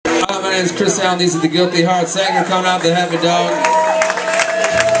My name is Chris Allen. These are the Guilty Heart Sanger coming out the Happy Dog.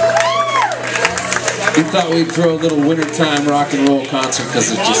 We thought we'd throw a little wintertime rock and roll concert because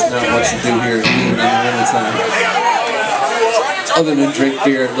there's just not much to do here even in the wintertime, other than drink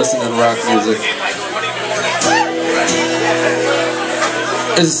beer and listen to rock music.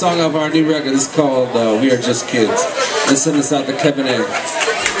 This is a song off our new record. It's called We Are Just Kids. Let's send this out to Kevin A.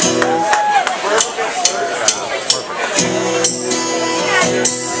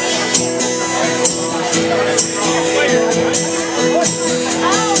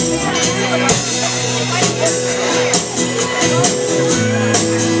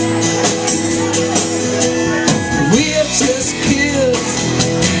 We are just kids,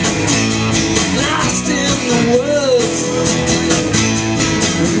 lost in the woods.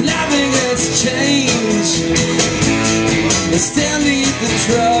 Nothing has changed. We still need the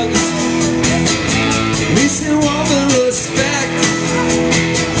drugs. We still want the respect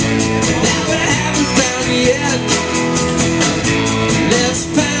that we haven't found yet. Let's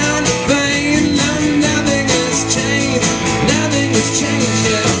find a thing. Nothing has changed. Nothing has changed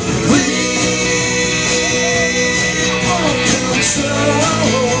yet. We want control.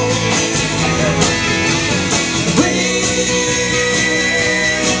 We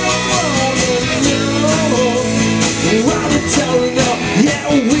yeah,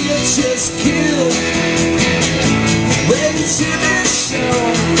 we are just kids waiting to be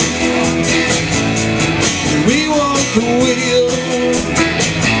shown. We want the wheel.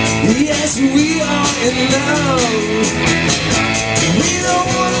 Yes, we are in love.